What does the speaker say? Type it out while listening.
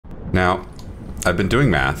Now, I've been doing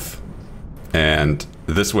math, and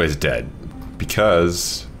this way is dead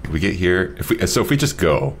because we get here. If we just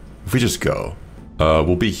go,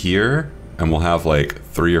 we'll be here, and we'll have like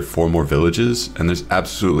 3 or 4 more villages, and it's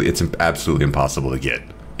absolutely impossible to get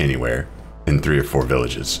anywhere in 3 or 4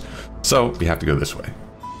 villages. So we have to go this way.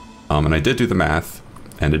 And I did do the math,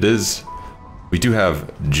 and we do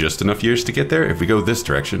have just enough years to get there if we go this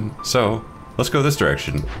direction. So let's go this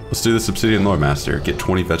direction. Let's do this Obsidian Loremaster. Get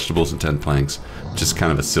 20 vegetables and 10 planks. Just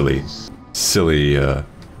kind of a silly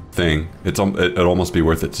thing. It'd almost be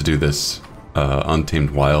worth it to do this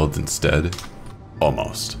Untamed Wilds instead.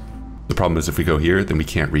 Almost. The problem is if we go here, then we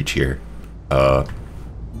can't reach here. The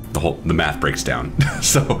math breaks down.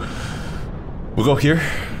 So we'll go here,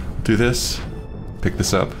 do this, pick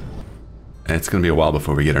this up, and it's gonna be a while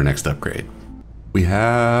before we get our next upgrade. We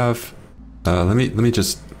have, let me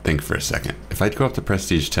just think for a second. If I go up to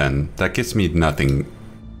Prestige 10, that gets me nothing.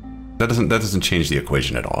 That doesn't change the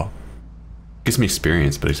equation at all. It gives me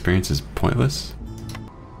experience, but experience is pointless.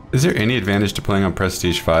 Is there any advantage to playing on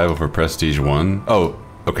Prestige 5 over Prestige 1? Oh,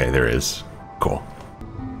 okay, there is. Cool.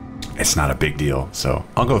 It's not a big deal, so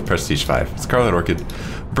I'll go with Prestige 5. Scarlet Orchid.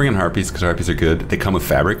 Bring in Harpies, because Harpies are good. They come with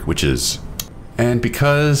fabric, which is... And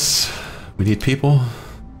because we need people,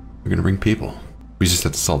 we're gonna bring people. We just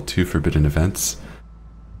have to solve 2 forbidden events.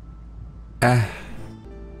 I'll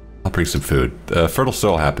bring some food. Fertile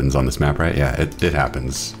soil happens on this map, right? Yeah, it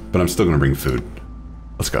happens. But I'm still gonna bring food.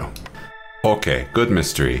 Let's go. Okay, good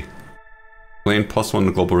mystery. Gain +1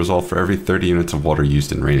 to global resolve for every 30 units of water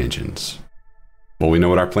used in rain engines. Well, we know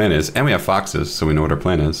what our plan is, and we have foxes, so we know what our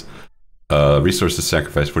plan is. Resources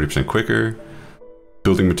sacrificed 40% quicker.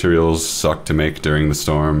 Building materials suck to make during the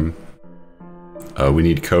storm. We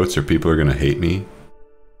need coats or people are gonna hate me.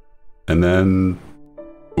 And then,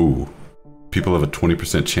 ooh, people have a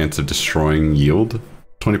 20% chance of destroying yield.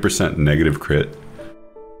 20% negative crit.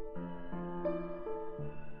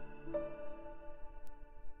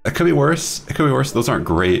 It could be worse. It could be worse. Those aren't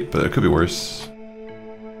great, but it could be worse.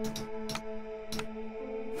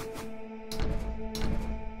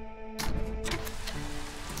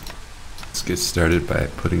 Let's get started by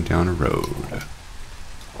putting down a road.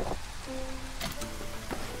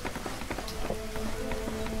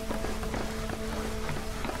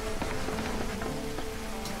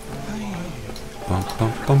 Bum,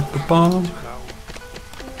 bum, bum, bum, bum.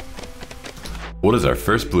 What is our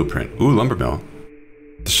first blueprint? Ooh, lumber mill.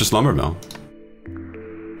 It's just lumber mill.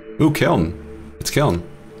 Ooh, kiln. It's kiln.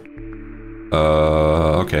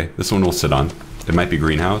 Okay. This one we'll sit on. It might be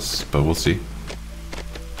greenhouse, but we'll see.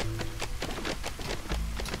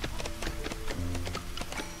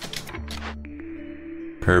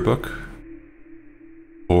 Prayer book.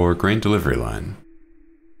 Or grain delivery line.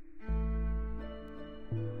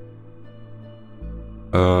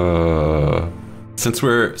 Since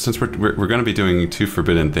we're gonna be doing 2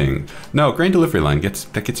 forbidden thing. No, grain delivery line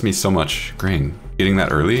gets me so much grain. Getting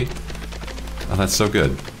that early. Oh, that's so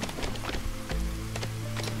good.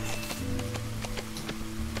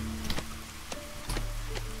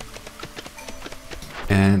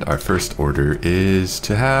 And our first order is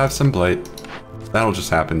to have some blight. That'll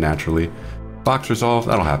just happen naturally. Box resolve,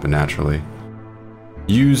 that'll happen naturally.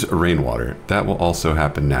 Use rainwater, that will also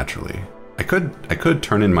happen naturally. I could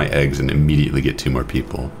turn in my eggs and immediately get 2 more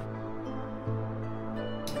people.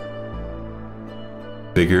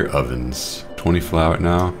 Bigger ovens. 20 flour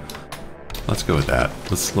now. Let's go with that.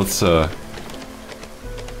 Let's go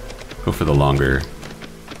for the longer.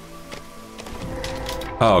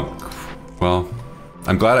 Oh, well,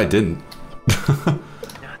 I'm glad I didn't.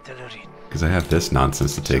 Because I have this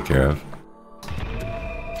nonsense to take care of.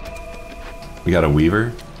 We got a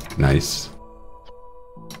weaver. Nice.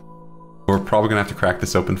 We're probably gonna have to crack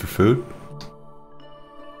this open for food.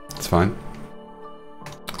 It's fine.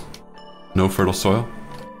 No fertile soil.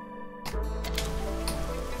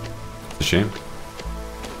 It's a shame.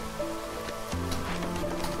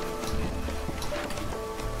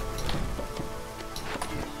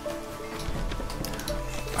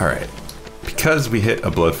 Alright. Because we hit a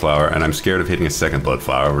blood flower, and I'm scared of hitting a second blood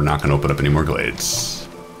flower, we're not gonna open up any more glades.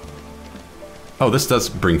 Oh, this does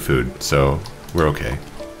bring food, so we're okay.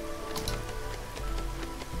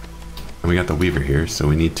 And we got the weaver here, so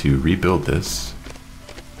we need to rebuild this.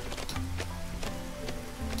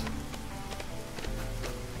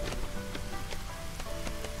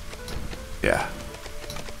 Yeah.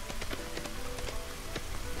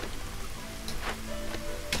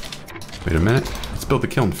 Wait a minute, let's build the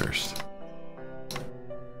kiln first.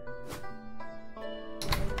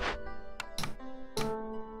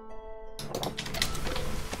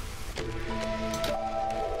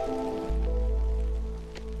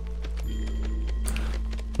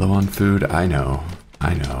 Low on food, I know.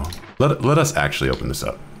 I know. Let us actually open this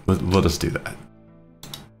up. Let us do that.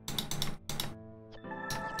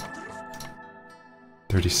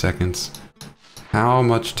 30 seconds. How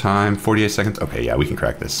much time? 48 seconds? Okay, yeah, we can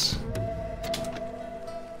crack this.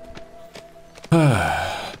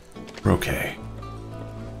 We're okay.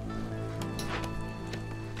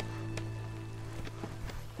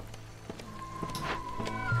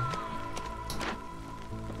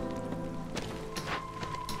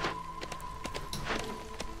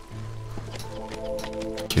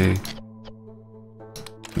 Okay.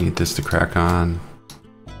 Need this to crack on.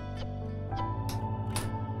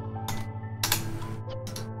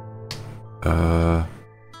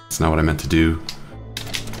 That's not what I meant to do.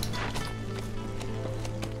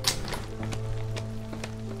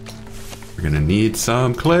 We're gonna need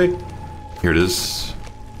some clay. Here it is.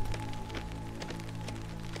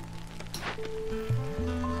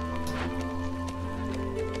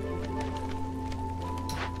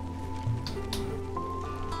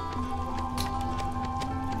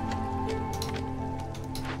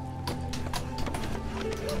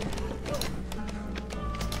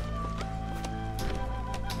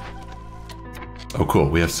 Oh cool,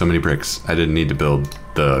 we have so many bricks. I didn't need to build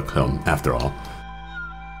the kiln after all.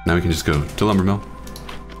 Now we can just go to lumber mill.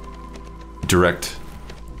 Direct.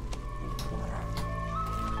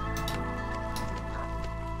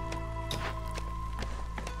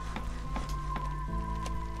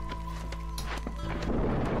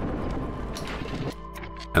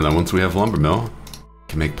 And then once we have lumber mill, we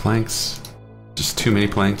can make planks. Just too many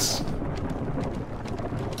planks.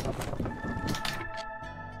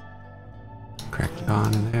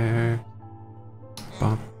 On in there.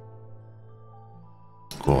 Bump.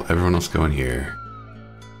 Cool. Everyone else go in here.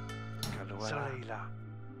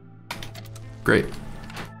 Great.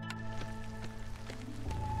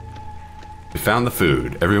 We found the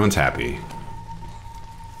food. Everyone's happy.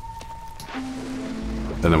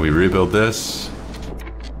 And then we rebuild this.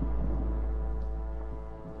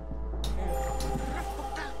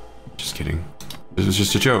 Just kidding. This was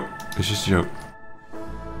just a joke. It's just a joke.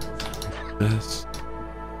 This.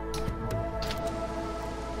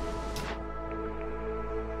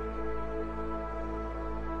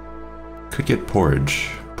 Could get porridge.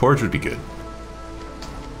 Porridge would be good.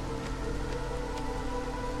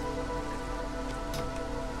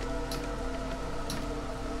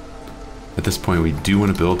 At this point, we do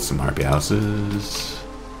want to build some harpy houses.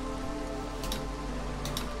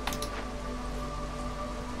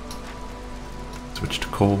 Switch to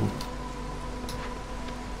coal.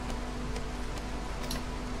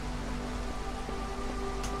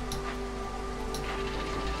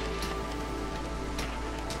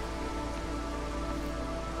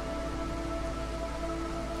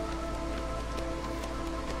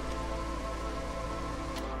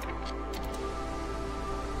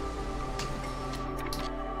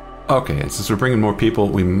 Okay, and since we're bringing more people,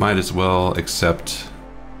 we might as well accept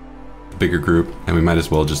the bigger group, and we might as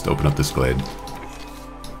well just open up this glade.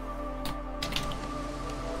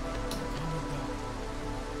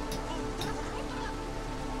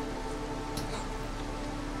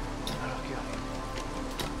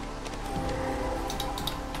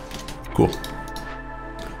 Cool.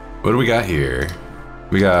 What do we got here?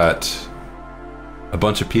 We got a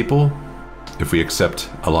bunch of people, if we accept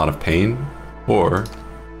a lot of pain, or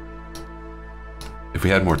if we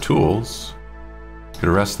had more tools, we could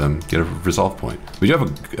arrest them, get a resolve point. We do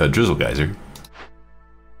have a drizzle geyser.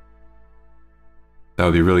 That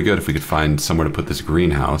would be really good if we could find somewhere to put this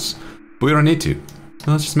greenhouse, but we don't need to.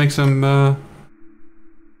 Well, let's just make some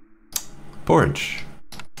porridge.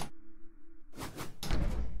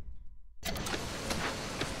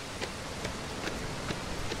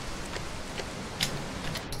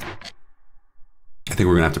 I think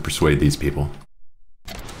we're gonna have to persuade these people.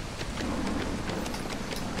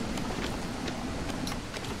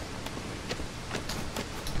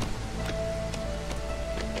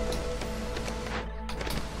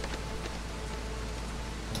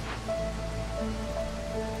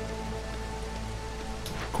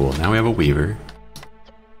 Cool, now we have a weaver.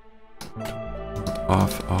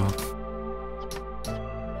 Off, off.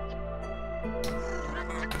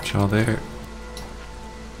 Put y'all there.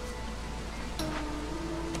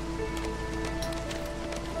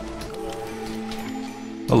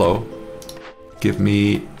 Hello. Give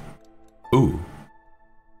me... Ooh.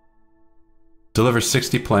 Deliver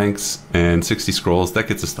 60 planks and 60 scrolls. That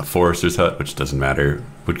gets us the forester's hut, which doesn't matter.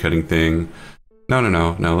 Woodcutting thing.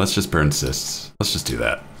 No, let's just burn cysts. Let's just do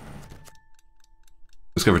that.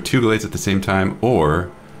 Discover 2 glades at the same time,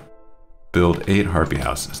 or build 8 harpy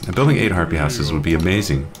houses. Now, building 8 harpy houses would be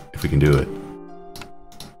amazing if we can do it.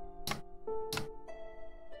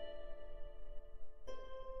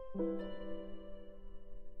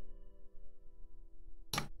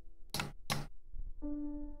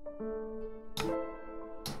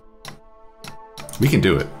 We can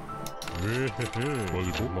do it.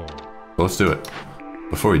 Well, let's do it.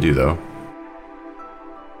 Before we do, though.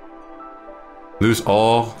 Lose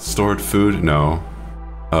all stored food? No.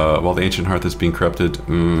 While the ancient hearth is being corrupted?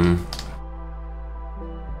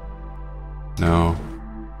 No.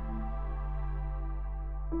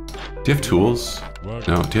 Do you have tools? No.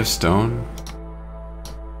 Do you have stone?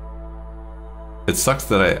 It sucks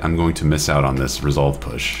that I'm going to miss out on this resolve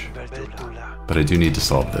push. But I do need to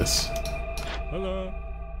solve this.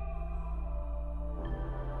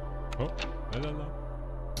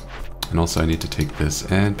 And also I need to take this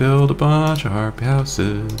and build a bunch of harpy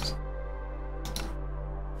houses.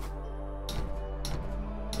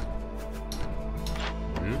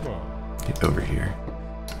 Get over here.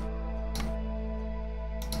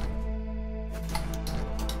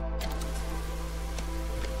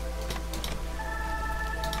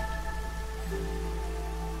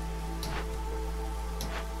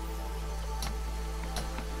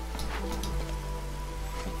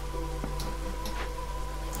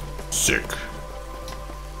 Sick.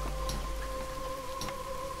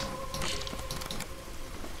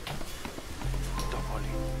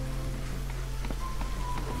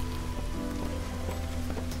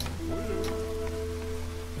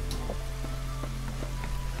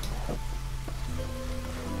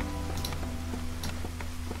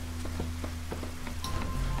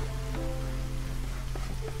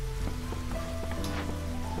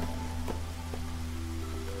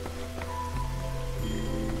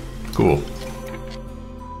 Cool.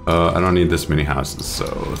 I don't need this many houses,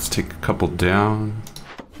 so let's take a couple down.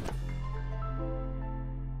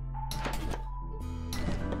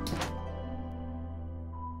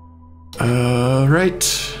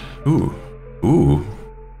 Right. Ooh. Ooh.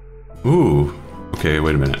 Ooh. Okay,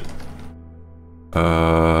 wait a minute.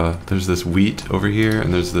 There's this wheat over here,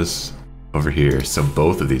 and there's this over here, so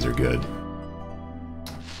both of these are good.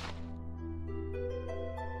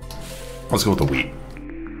 Let's go with the wheat.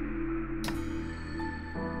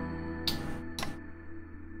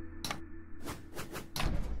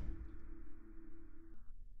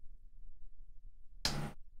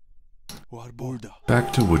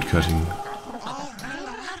 Back to woodcutting.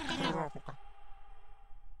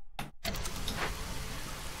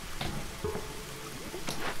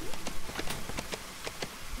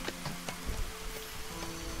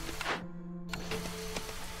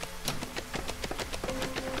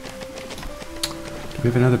 Do we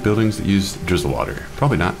have any other buildings that use drizzle water?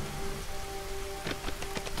 Probably not.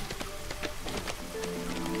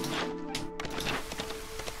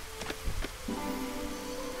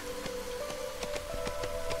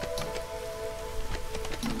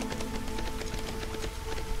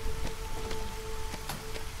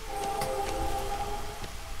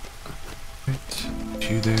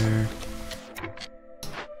 There.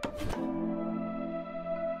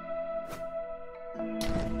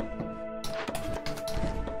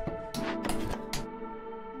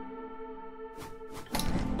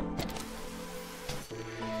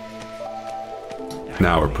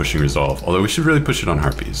 Now we're pushing resolve, although we should really push it on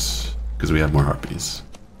harpies, because we have more harpies.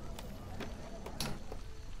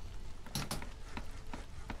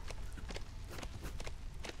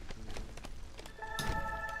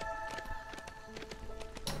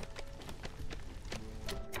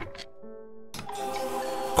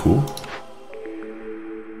 Cool.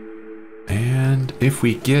 And if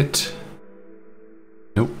we get...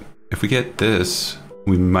 Nope. If we get this,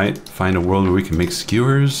 we might find a world where we can make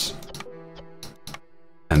skewers.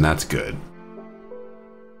 And that's good.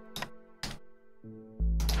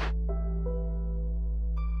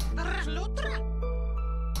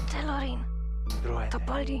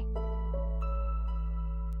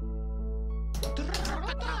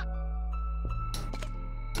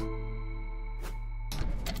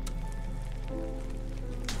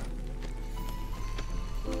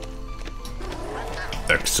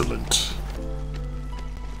 Excellent.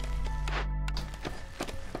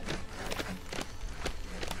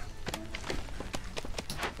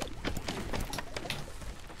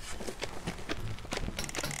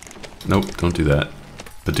 Nope, don't do that.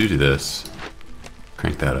 But do this.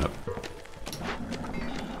 Crank that up.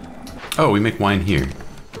 Oh, we make wine here.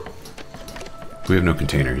 We have no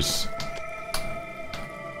containers.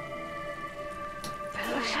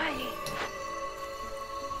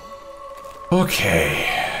 Okay.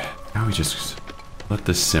 Now we just let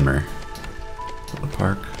this simmer. The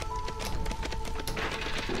park.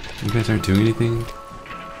 You guys aren't doing anything?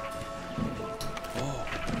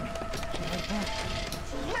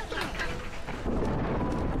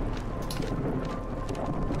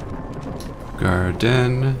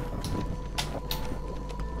 Garden.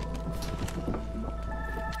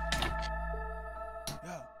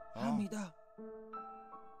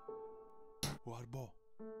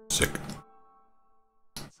 Sick.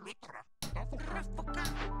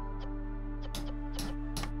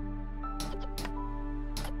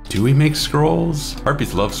 Do we make scrolls?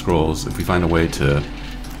 Harpies love scrolls if we find a way to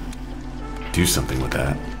do something with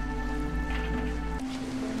that.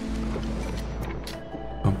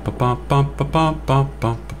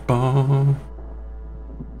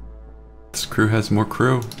 This crew has more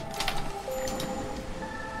crew.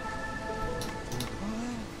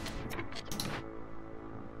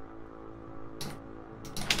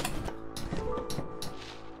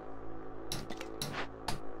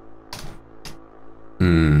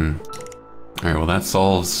 Alright, well that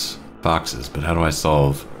solves foxes, but how do I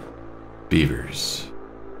solve beavers?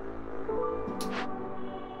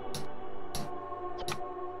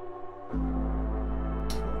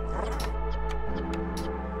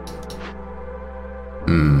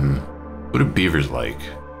 What do beavers like?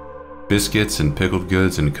 Biscuits and pickled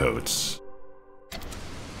goods and coats.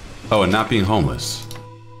 Oh, and not being homeless.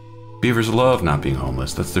 Beavers love not being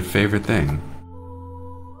homeless. That's their favorite thing.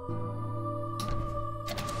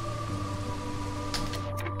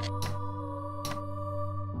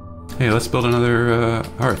 Hey, let's build another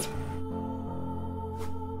hearth.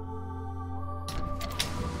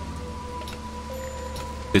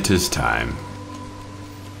 It is time.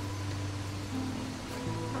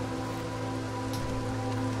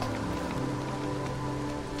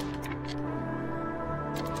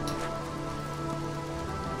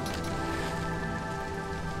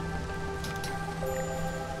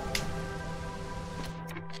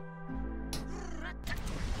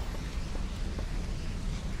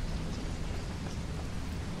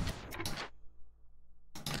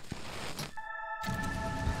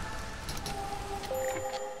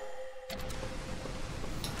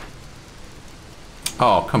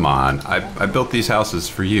 Oh, come on. I built these houses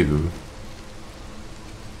for you.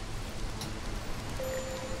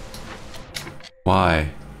 Why?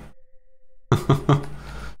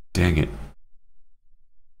 Dang it.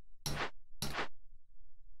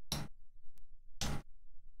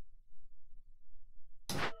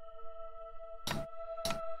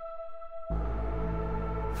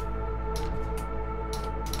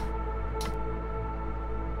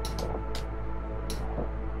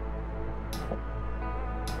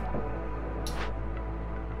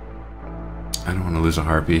 I don't want to lose a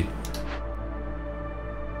harpy.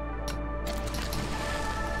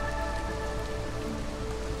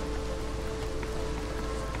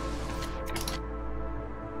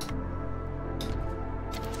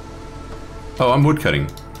 Oh, I'm woodcutting.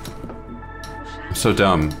 I'm so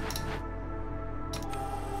dumb.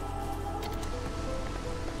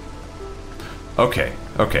 Okay,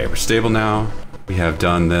 we're stable now. We have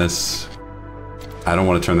done this. I don't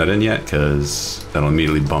want to turn that in yet, because that'll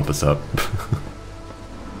immediately bump us up.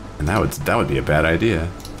 And that would be a bad idea.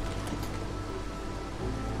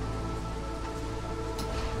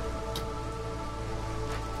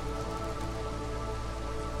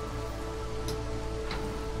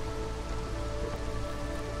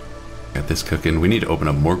 Got this cooking. We need to open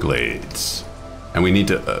up more glades. And we need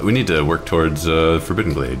to work towards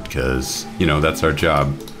Forbidden Glade, because, you know, that's our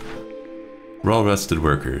job. We're all rested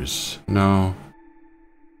workers. No.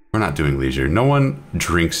 We're not doing leisure. No one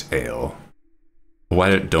drinks ale.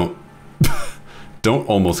 Why don't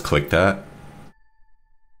almost click that.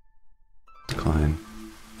 Decline.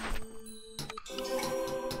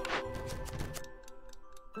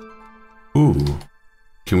 Ooh.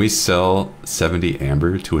 Can we sell 70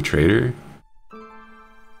 amber to a trader?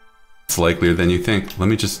 It's likelier than you think. Let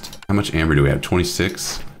me just... How much amber do we have?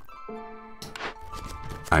 26?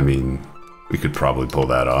 I mean, we could probably pull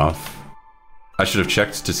that off. I should have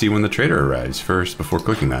checked to see when the trader arrives first before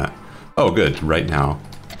cooking that. Oh, good. Right now.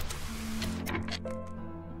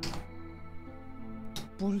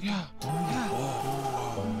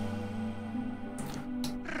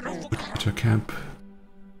 To camp.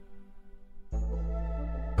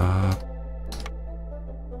 I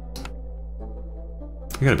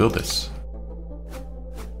gotta build this.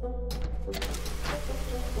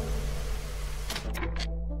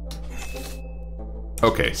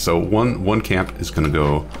 Okay, so one camp is gonna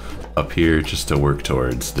go up here just to work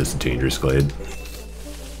towards this dangerous glade.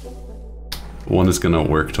 One is gonna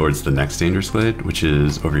work towards the next dangerous glade, which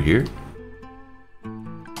is over here.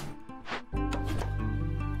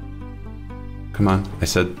 Come on, I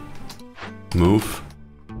said move.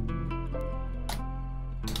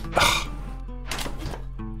 Ugh.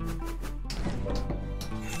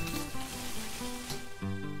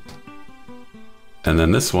 And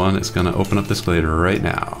then this one is gonna open up this glade right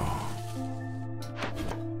now.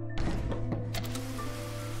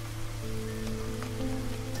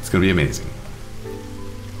 It's gonna be amazing.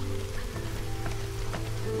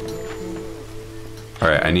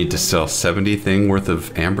 Alright, I need to sell 70 thing worth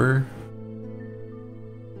of amber.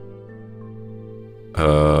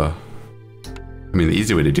 I mean, the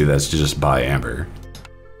easy way to do that is to just buy amber.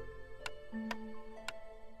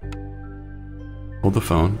 Hold the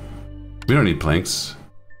phone. We don't need planks.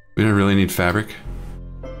 We don't really need fabric.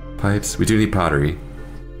 Pipes. We do need pottery.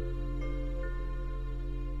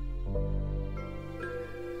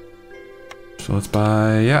 So let's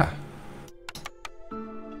buy, yeah.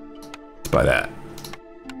 Let's buy that.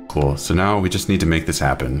 Cool. So now we just need to make this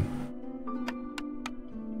happen.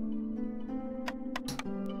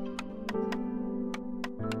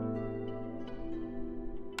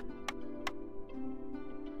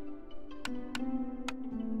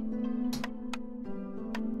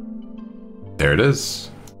 There it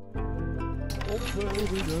is.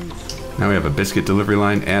 Now we have a biscuit delivery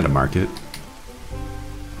line and a market.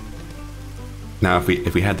 Now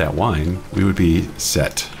if we had that wine, we would be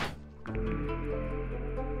set.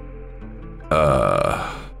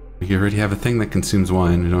 We already have a thing that consumes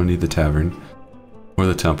wine. We don't need the tavern or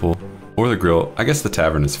the temple or the grill. I guess the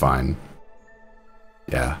tavern is fine.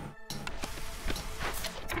 Yeah.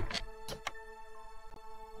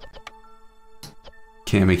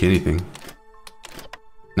 Can't make anything.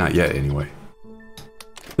 Not yet, anyway.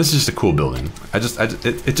 This is just a cool building.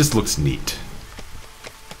 It just looks neat.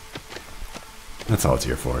 That's all it's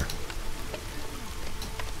here for.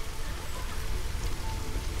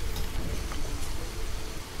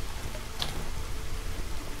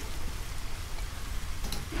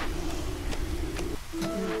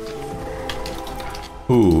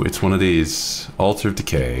 Ooh, it's one of these. Altar of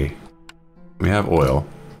Decay. We have oil.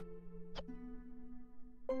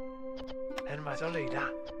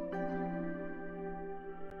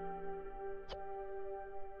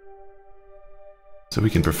 So we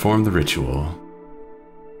can perform the ritual.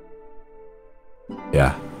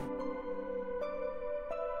 Yeah.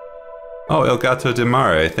 Oh, El Gato de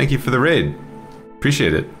Mare, thank you for the raid.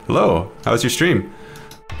 Appreciate it. Hello, how was your stream?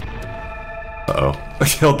 Uh-oh, I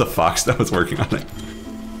killed the fox that was working on it.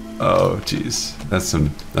 Oh, jeez. That's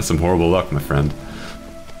some horrible luck, my friend.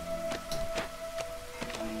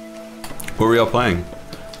 What were y'all playing?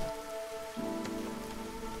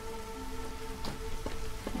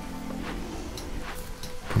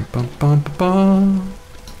 Bum, bum, bum, bum.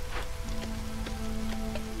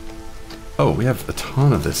 Oh, we have a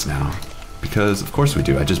ton of this now. Because, of course we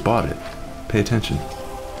do. I just bought it. Pay attention.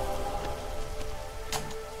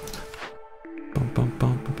 Bum, bum,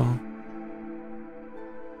 bum, bum, bum.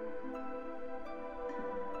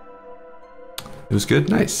 It was good?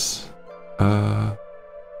 Nice.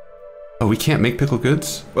 Oh, we can't make pickled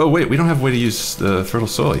goods? Oh, wait, we don't have a way to use the fertile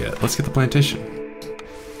soil yet. Let's get the plantation.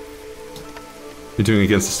 You're doing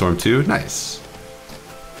Against the Storm too? Nice.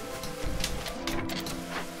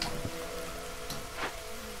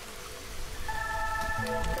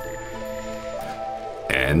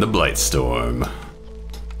 And the Blight Storm.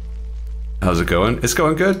 How's it going? It's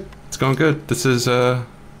going good. It's going good. This is going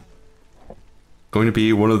to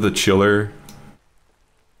be one of the chiller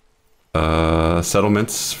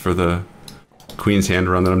settlements for the Queen's Hand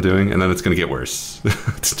run that I'm doing, and then it's gonna get worse.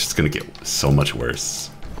 It's just gonna get so much worse.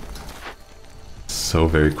 So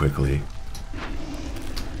very quickly.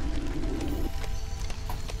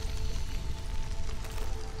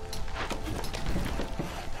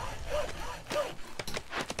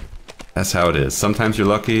 That's how it is. Sometimes you're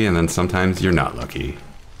lucky, and then sometimes you're not lucky.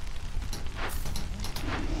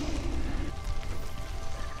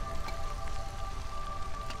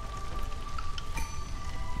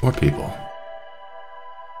 More people.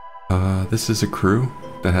 This is a crew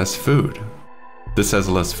that has food. This has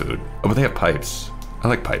less food. Oh, but they have pipes. I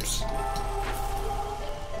like pipes.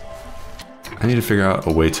 I need to figure out a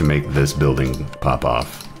way to make this building pop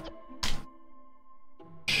off.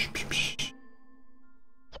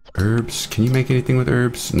 Herbs. Can you make anything with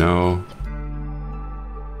herbs? No.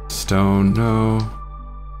 Stone, no.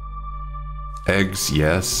 Eggs,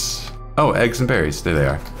 yes. Oh, eggs and berries. There they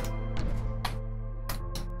are.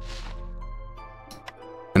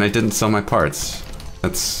 And I didn't sell my parts.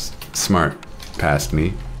 That's smart. Past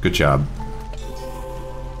me. Good job.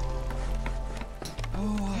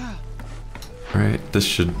 Alright, this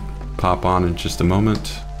should pop on in just a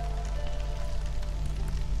moment.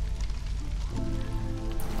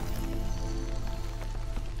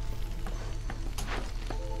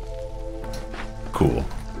 Cool.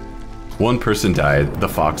 One person died, the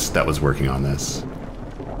fox that was working on this.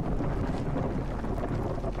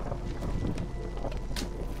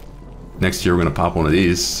 Next year we're gonna pop one of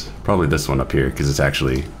these. Probably this one up here, because it's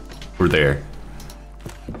actually... we're there.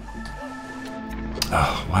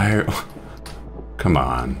 Oh, why are... Come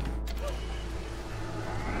on.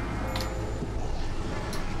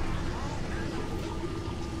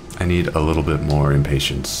 need a little bit more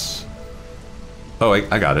impatience. Oh,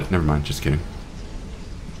 I got it. Never mind. Just kidding.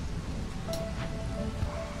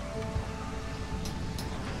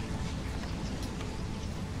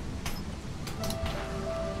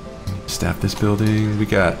 Staff this building. We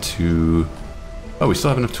got to... Oh, we still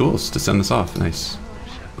have enough tools to send this off. Nice.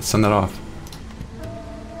 Let's send that off.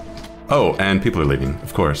 Oh, and people are leaving,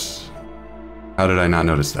 of course. How did I not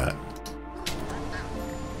notice that?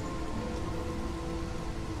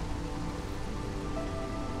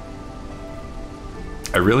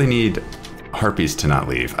 I really need harpies to not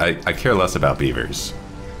leave. I care less about beavers.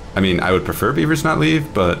 I mean, I would prefer beavers not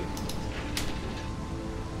leave, but...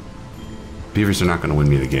 beavers are not going to win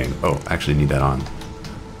me the game. Oh, I actually need that on.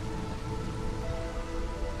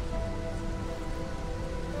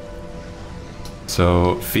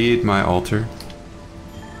 So, feed my altar.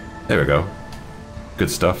 There we go.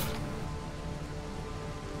 Good stuff.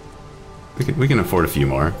 We can afford a few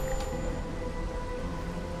more.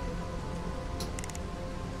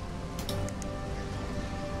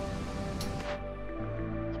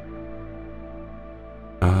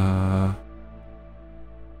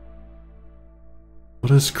 What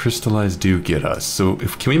does crystallized dew get us? So,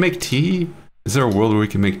 can we make tea? Is there a world where we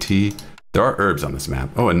can make tea? There are herbs on this map.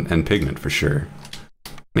 Oh, and pigment for sure.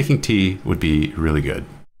 Making tea would be really good.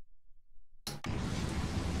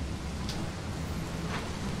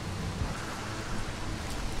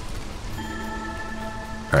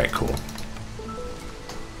 Alright, cool.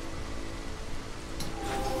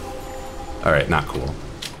 Alright, not cool.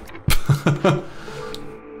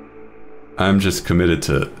 I'm just committed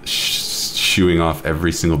to shooing off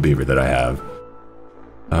every single beaver that I have.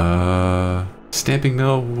 Stamping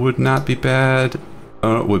mill would not be bad.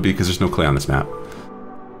 Oh, no, it would be because there's no clay on this map.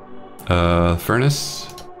 Furnace?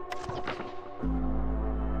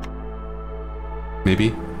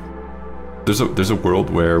 Maybe? There's a world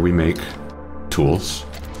where we make tools.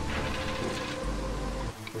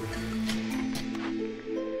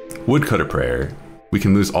 Woodcutter prayer. We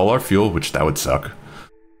can lose all our fuel, which that would suck.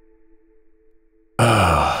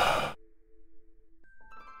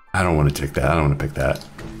 I don't want to take that. I don't want to pick that.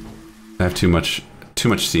 I have too much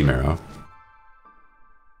sea marrow.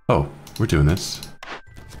 Oh, we're doing this.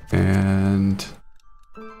 And...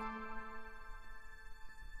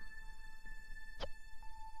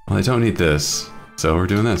 well, I don't need this, so we're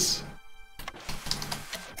doing this.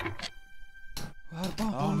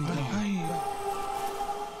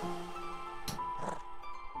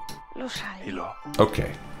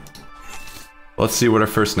 Okay. Let's see what our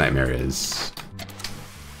first nightmare is.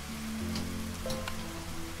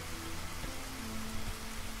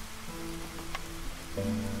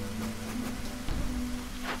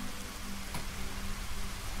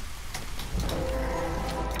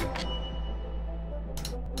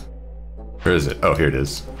 Where is it? Oh, here it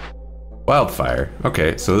is. Wildfire.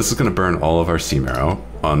 Okay, so this is gonna burn all of our sea marrow,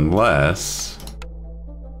 unless...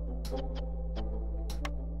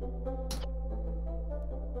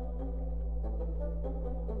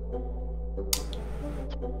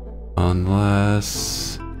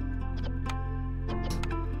 unless...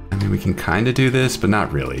 I mean, we can kind of do this, but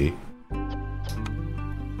not really.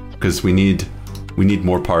 Because we need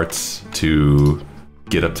more parts to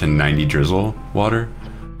get up to 90 drizzle water.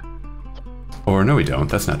 Or no, we don't.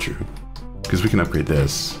 That's not true. Because we can upgrade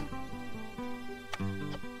this.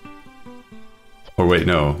 Or wait,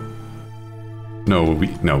 no. No,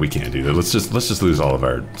 we can't do that. Let's just lose all of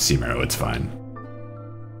our sea marrow. It's fine.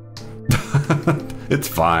 It's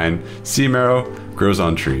fine. Sea marrow grows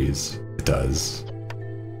on trees. It does.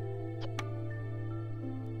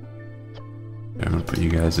 I'm gonna put you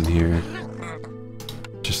guys in here.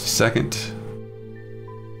 Just a second.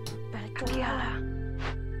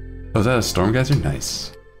 Oh, is that a storm geyser?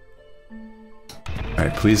 Nice.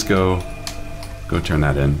 Alright, please go turn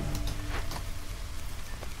that in.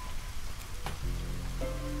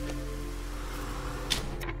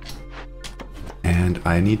 And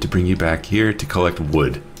I need to bring you back here to collect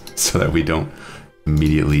wood so that we don't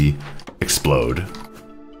immediately explode.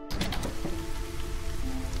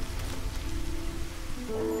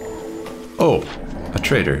 Oh, a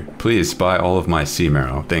trader. Please buy all of my sea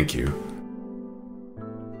marrow. Thank you.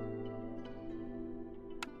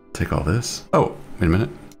 Take all this. Oh, wait a minute.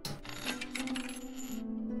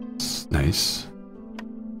 Nice.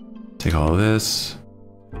 Take all of this.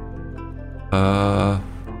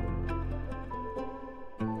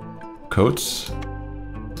 Coats.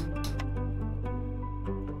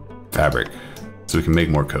 Fabric. So we can make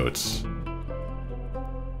more coats.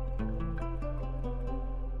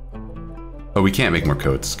 Oh, we can't make more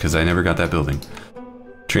coats because I never got that building.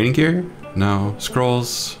 Training gear? No.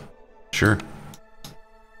 Scrolls? Sure.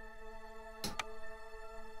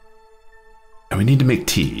 we need to make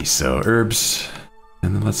tea, so herbs,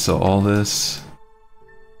 and then let's sell all this.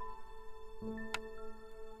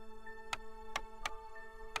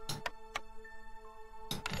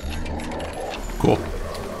 Cool.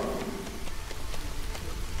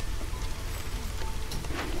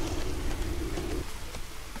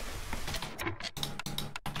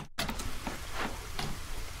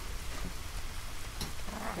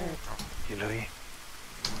 Louis.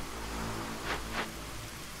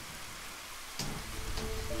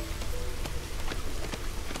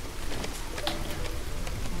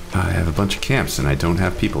 I have a bunch of camps and I don't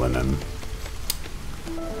have people in them.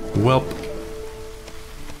 Welp.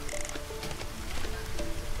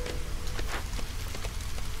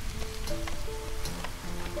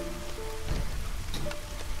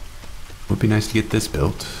 Would be nice to get this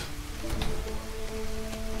built.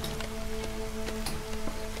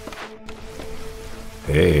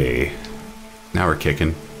 Hey, now we're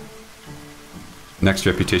kicking. Next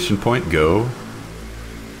reputation point, go.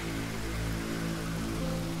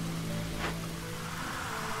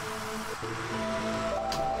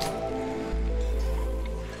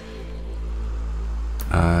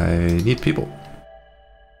 I need people.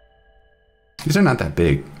 These are not that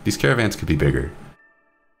big. These caravans could be bigger.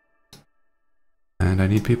 And I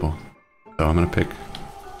need people. So I'm gonna pick.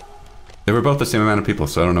 They were both the same amount of people,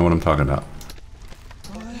 so I don't know what I'm talking about.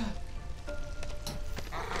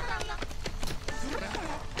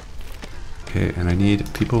 Okay, and I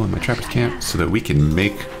need people in my trapper's camp so that we can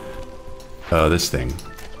make this thing.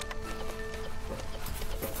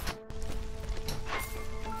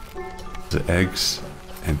 The eggs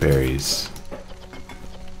and berries.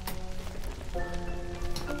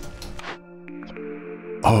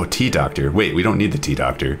 Oh, tea doctor. Wait, we don't need the tea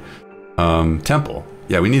doctor. Temple.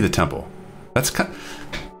 Yeah, we need the temple. That's kind.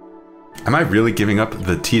 Am I really giving up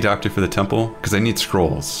the tea doctor for the temple? Because I need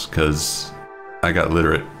scrolls. Because I got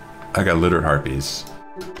literate harpies.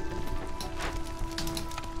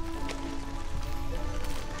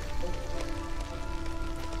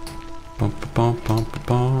 Bum bum bum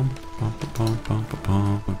bum bum bum bum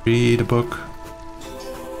bum. Read a book.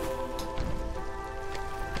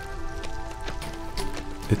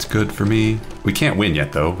 It's good for me. We can't win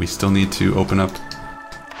yet, though. We still need to open up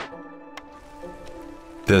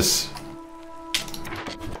this.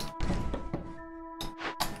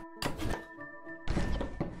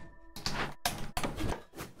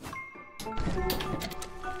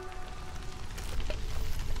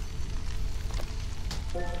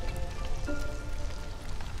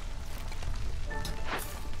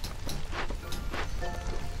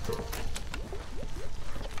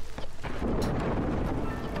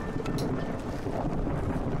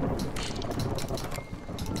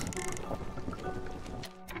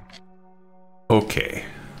 Okay.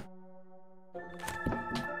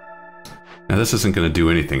 Now this isn't going to do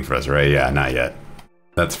anything for us, right? Yeah, not yet.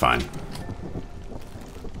 That's fine.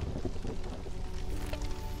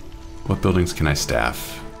 What buildings can I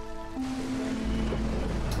staff?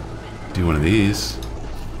 Do one of these.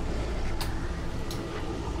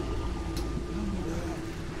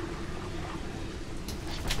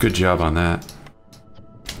 Good job on that.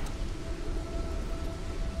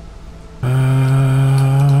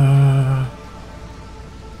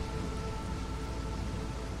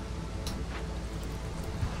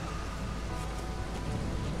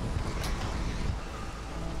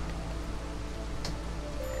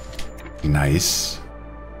 Nice.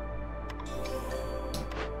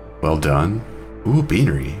 Well done. Ooh,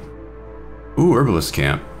 beanery. Ooh, herbalist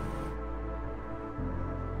camp.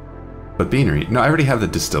 But beanery. No, I already have the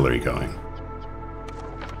distillery going.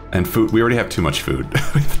 And food. We already have too much food.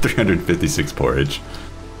 We have 356 porridge.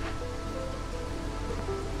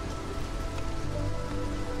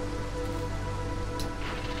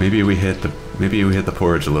 Maybe we hit the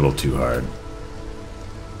porridge a little too hard.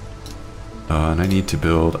 And I need to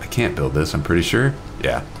build. I can't build this, I'm pretty sure.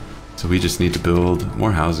 Yeah. So we just need to build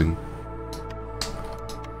more housing.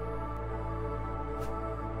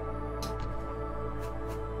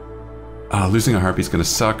 Losing a harpy's gonna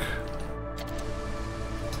suck.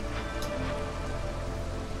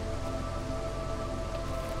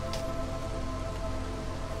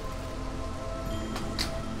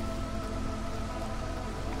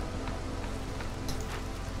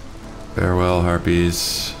 Farewell,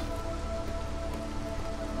 harpies.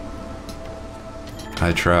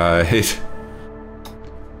 I tried.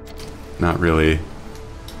 Not really.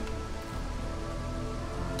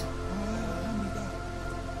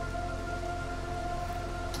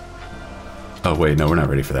 Oh wait, no, we're not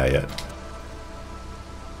ready for that yet.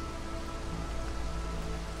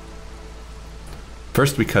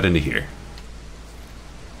 First we cut into here.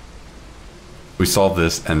 We solve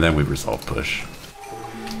this and then we resolve push.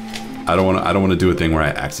 I don't want to do a thing where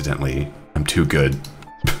I'm too good.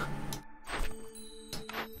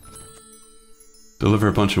 Deliver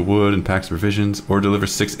a bunch of wood and packs of provisions, or deliver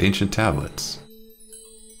 6 ancient tablets.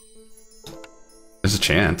 There's a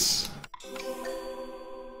chance.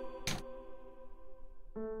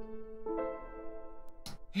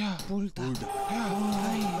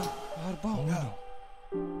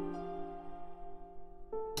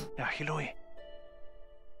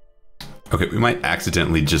 Okay, we might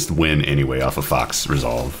accidentally just win anyway off a Fox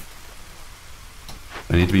resolve.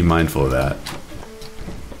 I need to be mindful of that.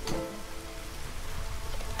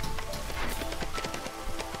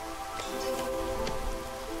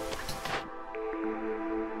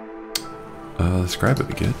 The scribe would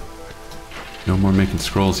be good. No more making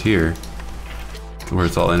scrolls here, where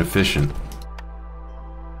it's all inefficient.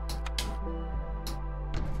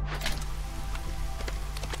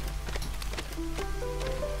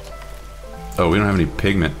 Oh, we don't have any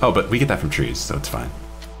pigment. Oh, but we get that from trees, so it's fine.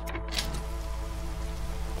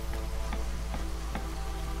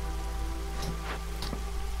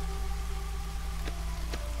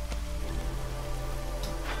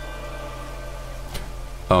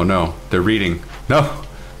 Oh no, they're reading. No!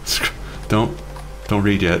 Don't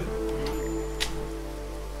read yet.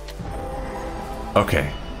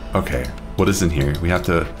 Okay, okay. What is in here? We have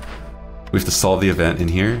to solve the event in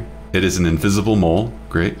here. It is an invisible mole.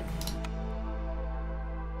 Great.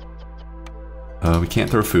 We can't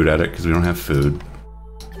throw food at it because we don't have food.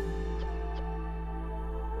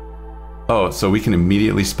 Oh, so we can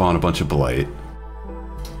immediately spawn a bunch of blight.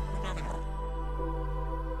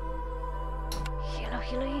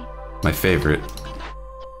 My favorite.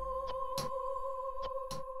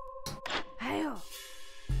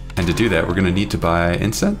 And to do that, we're gonna need to buy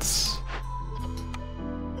incense.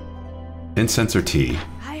 Incense or tea.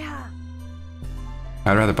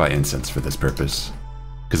 I'd rather buy incense for this purpose,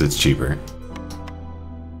 because it's cheaper.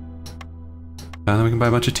 And then we can buy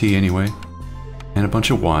a bunch of tea anyway, and a bunch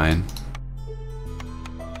of wine,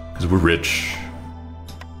 because we're rich.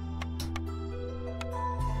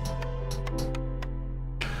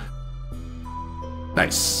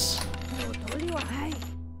 Nice.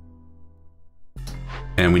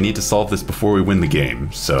 And we need to solve this before we win the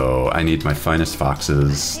game, so I need my finest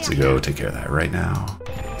foxes to go take care of that right now.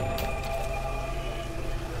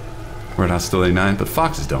 We're at hostility 9, but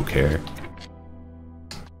foxes don't care.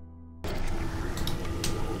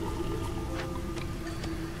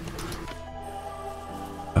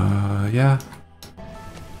 Yeah.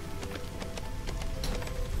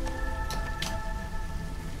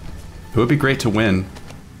 It would be great to win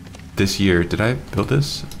this year. Did I build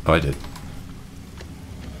this? Oh, I did.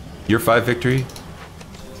 Year 5 victory?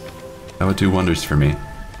 That would do wonders for me.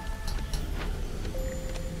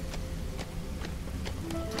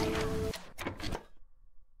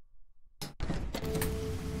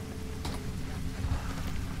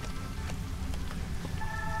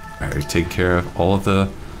 Alright, we take care of all of the...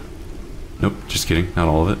 Nope, just kidding. Not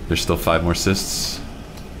all of it. There's still 5 more cysts.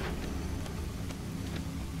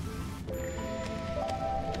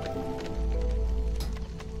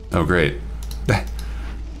 Oh, great.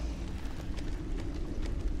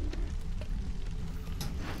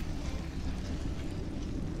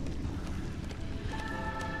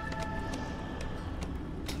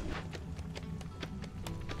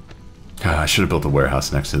 I should have built a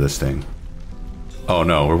warehouse next to this thing. Oh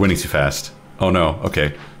no, we're winning too fast. Oh no,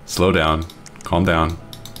 okay. Slow down. Calm down.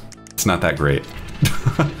 It's not that great.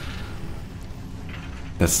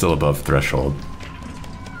 That's still above threshold.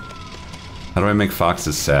 How do I make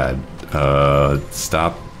foxes sad?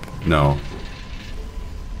 Stop. No.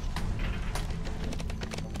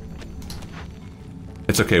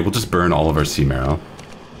 It's okay, we'll just burn all of our sea marrow.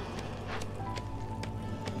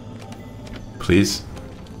 Please?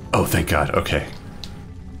 Oh, thank God, okay.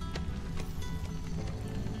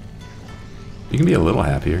 You can be a little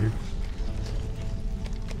happier.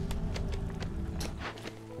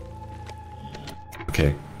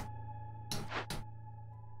 Okay.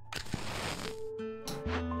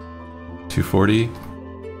 240.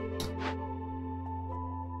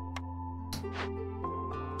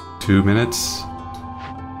 2 minutes.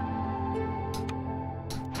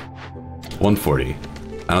 140.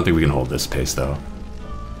 I don't think we can hold this pace though.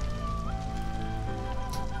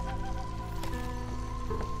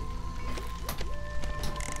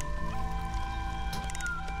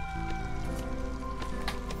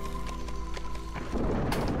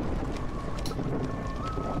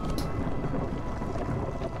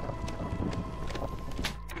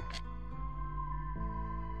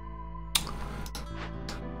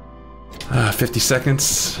 Uh, 50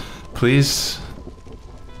 seconds, please.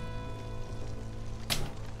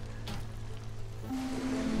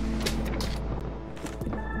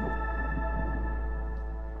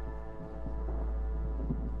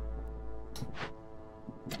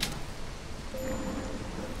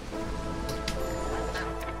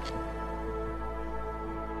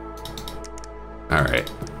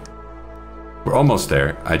 Alright. We're almost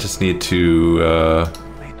there. I just need to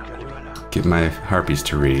get my harpies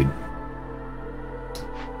to read.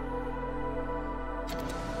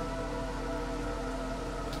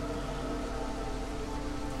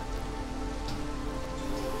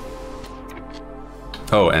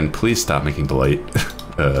 Oh, and please stop making the light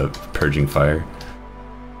purging fire.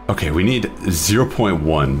 Okay, we need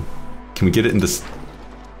 0.1. Can we get it in this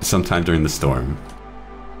sometime during the storm?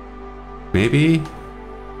 Maybe?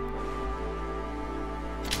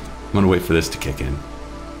 I'm gonna wait for this to kick in.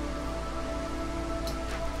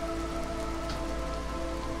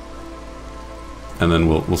 And then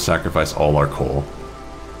we'll sacrifice all our coal.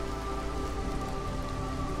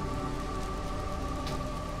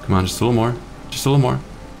 Come on, just a little more. Just a little more.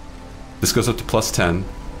 This goes up to plus 10.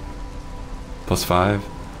 Plus 5.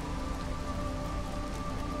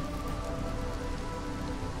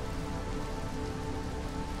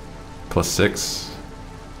 Plus 6.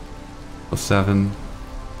 Plus 7.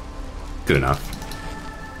 Good enough.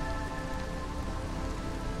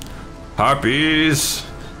 Harpies!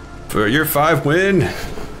 For your 5 win!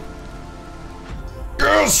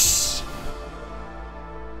 Yes!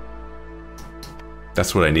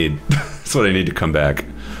 That's what I need. That's what I need to come back.